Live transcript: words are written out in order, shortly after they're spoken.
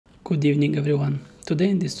Good evening everyone.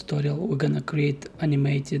 Today in this tutorial we're gonna create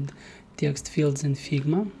animated text fields in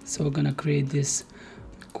Figma. So we're gonna create this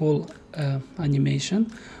cool animation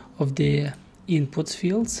of the inputs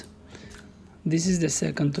fields. This is the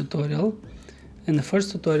second tutorial. In the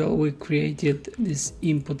first tutorial we created these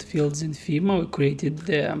input fields in Figma. We created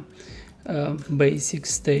the basic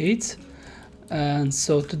states. And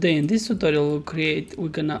so today in this tutorial we're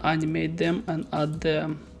gonna animate them and add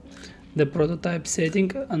the prototype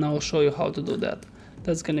setting, and I'll show you how to do that.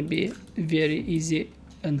 That's gonna be very easy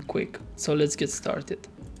and quick. So let's get started.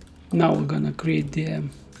 Now we're gonna create the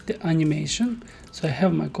animation. So I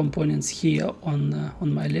have my components here on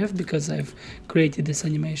my left because I've created this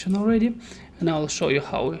animation already, and I'll show you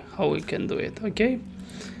how we can do it. Okay.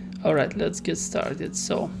 All right, let's get started.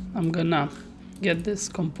 So I'm gonna get this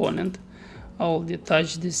component. I'll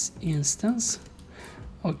detach this instance.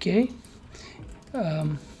 Okay.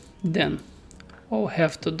 Then all we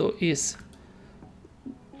have to do is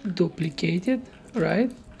duplicate it.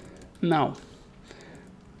 Right now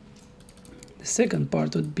the second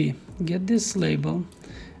part would be get this label,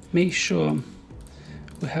 make sure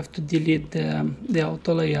we have to delete the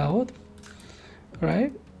auto layout.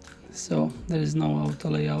 Right, so there is no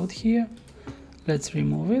auto layout here. Let's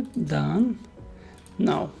remove it. Done.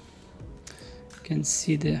 Now you can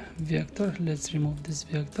see the vector. Let's remove this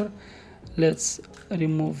vector. Let's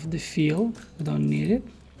remove the fill, we don't need it.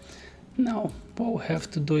 Now what we have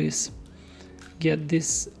to do is get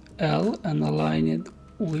this L and align it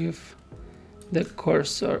with the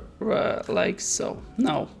cursor like so.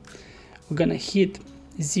 Now we're gonna hit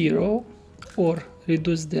 0 or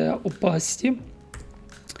reduce the opacity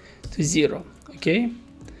to 0. Okay,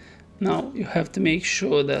 now you have to make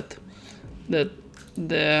sure that the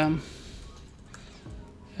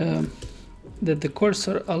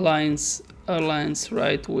cursor aligns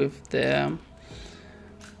right with the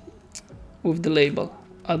label,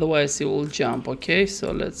 otherwise it will jump. Okay,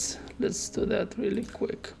 so let's do that really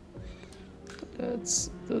quick. Let's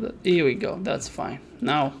do that. Here we go. That's fine.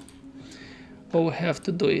 Now what we have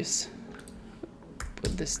to do is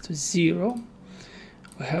put this to 0.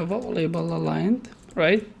 We have our label aligned,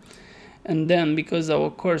 right? And then because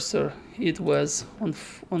our cursor it was on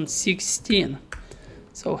 16,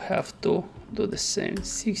 so we have to do the same.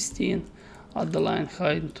 16, add the line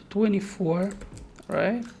height to 24,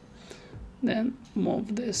 right? Then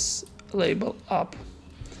move this label up.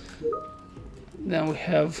 Then we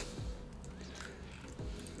have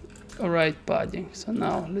a right padding. So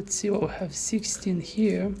now let's see what we have. 16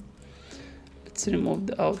 here. Let's remove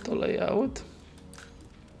the auto layout.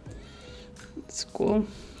 It's cool.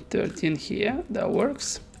 13 here. That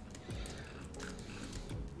works.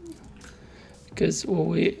 Because what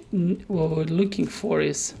we're looking for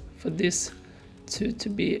is for this to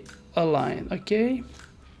be aligned. Okay.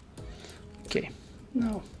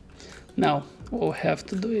 Now what we have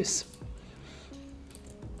to do is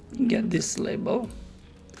get this label,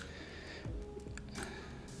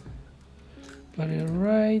 put it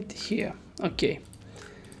right here. Okay.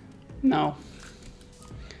 Now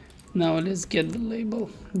let's get the label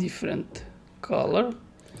different color.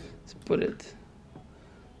 Let's put it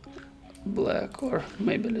black, or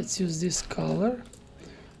maybe let's use this color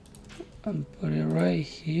and put it right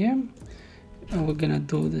here. And we're gonna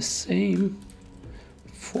do the same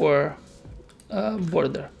for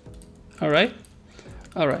border. All right,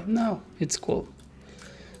 now it's cool.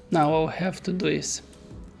 Now what we have to do is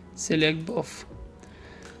select both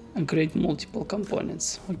and create multiple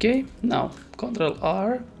components. Okay, now Ctrl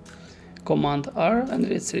R, Command R, and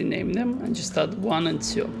let's rename them and just add 1 and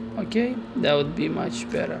 2. Okay, that would be much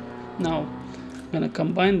better. Now I'm gonna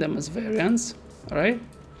combine them as variants. All right,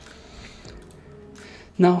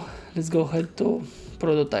 now let's go ahead to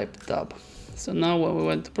prototype tab. So now when we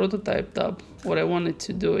went to prototype tab, what I wanted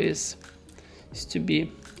to do is to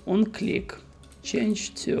be on click,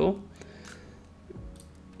 change to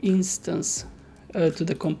instance to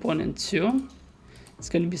the component 2. It's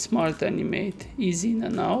going to be smart animate, easy in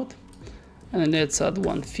and out, and let's add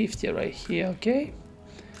 150 right here. Okay,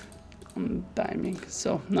 timing.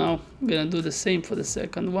 So now I'm gonna do the same for the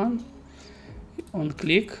second one. On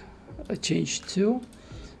click, change to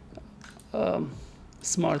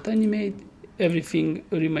smart animate. Everything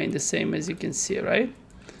remained the same as you can see, right?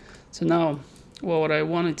 So now what I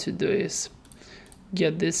wanted to do is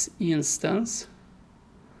get this instance,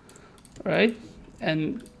 right,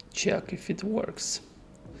 and check if it works.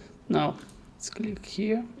 Now let's click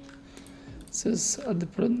here. It says the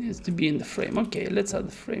product needs to be in the frame. Okay, let's add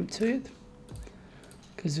the frame to it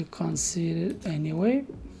because you can't see it anyway.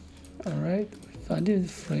 All right, we've added the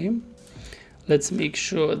frame. Let's make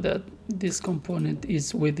sure that this component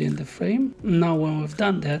is within the frame. Now when we've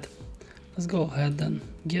done that, let's go ahead and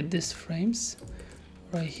get these frames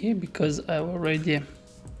right here, because I've already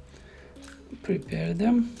prepared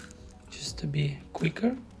them just to be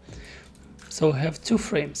quicker. So we have 2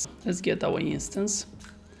 frames. Let's get our instance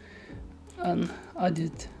and add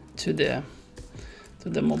it to the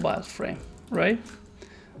mobile frame, right?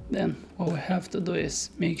 Then what we have to do is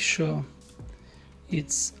make sure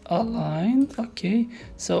it's aligned. Okay,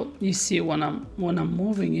 so you see when I'm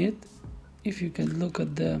moving it, if you can look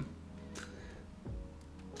at the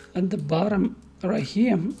bottom right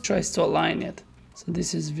here, tries to align it. So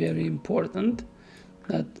this is very important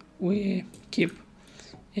that we keep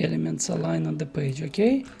elements aligned on the page.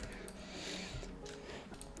 Okay,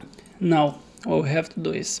 now what we have to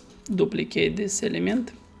do is duplicate this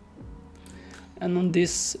element, and on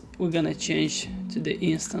this we're gonna change to the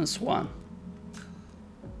instance 1.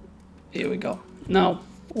 Here we go. Now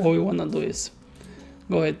what we want to do is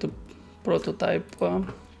go ahead to prototype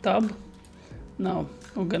tab. Now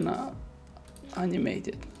we're gonna animate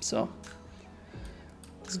it. So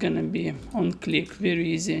it's gonna be on click, very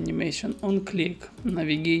easy animation. On click,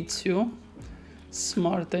 navigate to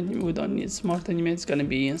smart animate. We don't need smart animate, it's gonna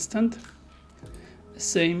be instant. The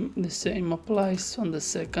same applies on the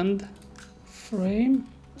second frame.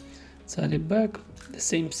 Send it back, the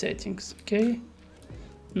same settings. Okay,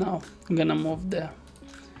 now I'm gonna move the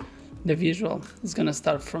visual. It's gonna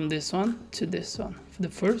start from this one to this one for the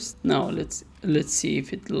first. Now let's see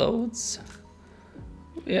if it loads.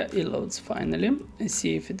 Yeah, it loads finally, and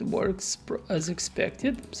see if it works as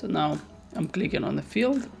expected. So now I'm clicking on the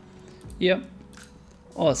field. Yep,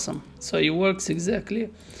 awesome. So it works exactly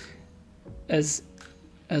as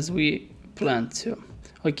we planned to.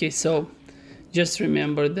 Okay, so just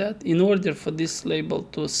remember that in order for this label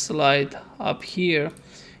to slide up here,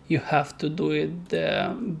 you have to do it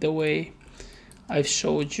the way I've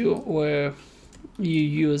showed you, where you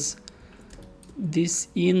use this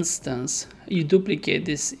instance, you duplicate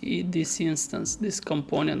this instance, this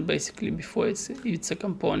component basically before it's a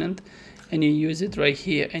component, and you use it right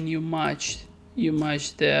here, and you match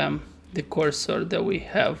the cursor that we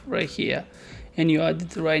have right here, and you add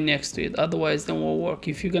it right next to it. Otherwise it won't work.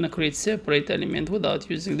 If you're gonna create separate element without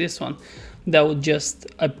using this one, that will just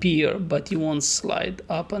appear, but it won't slide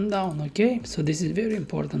up and down. Okay, so this is very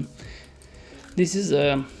important. This is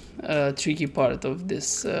a tricky part of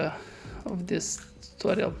this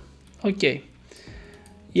tutorial. Okay,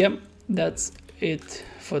 yep, that's it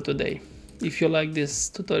for today. If you like this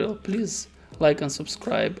tutorial, please like and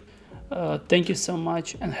subscribe. Thank you so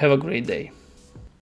much, and have a great day.